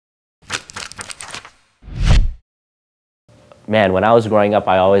man, when I was growing up,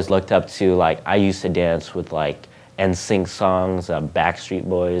 I always looked up to, like, I used to dance with like NSYNC songs, Backstreet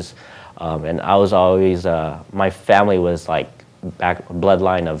Boys, and I was always, my family was like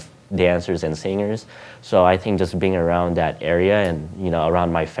bloodline of dancers and singers. So I think just being around that area and, you know,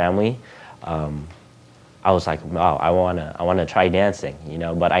 around my family, I was like, wow, I wanna try dancing, you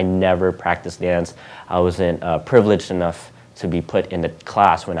know, but I never practiced dance. I wasn't privileged enough to be put in the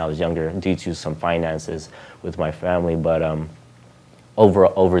class when I was younger due to some finances with my family. But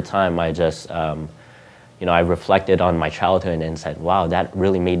over time, I just, you know, I reflected on my childhood and said, wow, that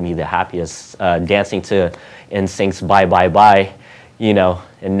really made me the happiest, dancing to NSYNC's Bye Bye Bye, you know,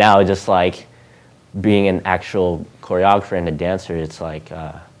 and now just like being an actual choreographer and a dancer, it's like,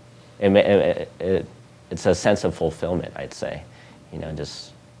 it's a sense of fulfillment, I'd say, you know,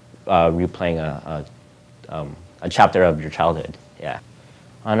 just replaying a chapter of your childhood, yeah.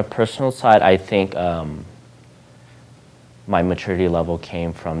 On a personal side, I think my maturity level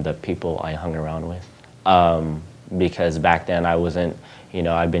came from the people I hung around with. Because back then I wasn't, you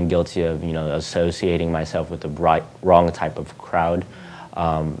know, I've been guilty of, you know, associating myself with the wrong type of crowd.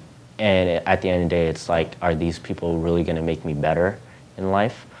 And at the end of the day, it's like, are these people really gonna make me better in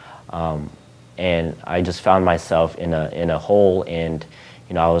life? And I just found myself in a hole, and,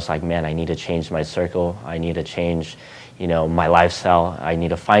 you know, I was like, man, I need to change my circle. I need to change, you know, my lifestyle. I need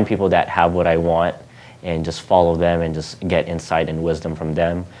to find people that have what I want and just follow them and just get insight and wisdom from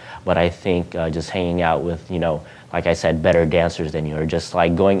them. But I think just hanging out with, you know, like I said, better dancers than you, or just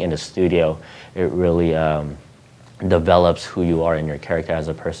like going in the studio, it really develops who you are and your character as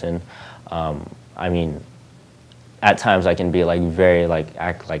a person. I mean, at times I can be like very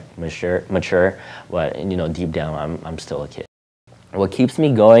act like mature, but, you know, deep down I'm still a kid. What keeps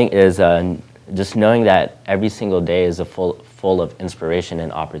me going is just knowing that every single day is full of inspiration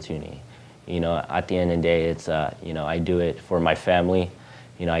and opportunity. You know, at the end of the day, it's you know, I do it for my family.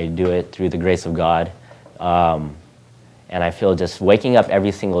 You know, I do it through the grace of God, and I feel just waking up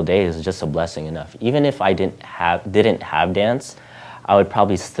every single day is just a blessing enough. Even if I didn't have dance, I would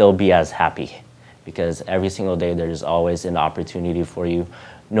probably still be as happy, because every single day there's always an opportunity for you.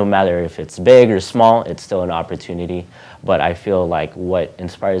 No matter if it's big or small, it's still an opportunity. But I feel like what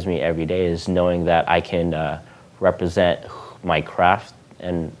inspires me every day is knowing that I can represent my craft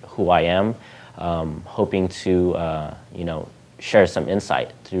and who I am, hoping to, you know, share some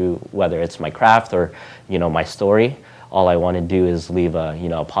insight through whether it's my craft or, you know, my story. All I want to do is leave a, you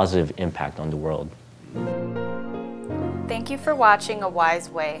know, a positive impact on the world. Thank you for watching A Wise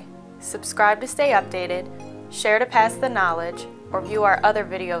Way. Subscribe to stay updated, share to pass the knowledge, or view our other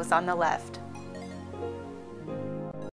videos on the left.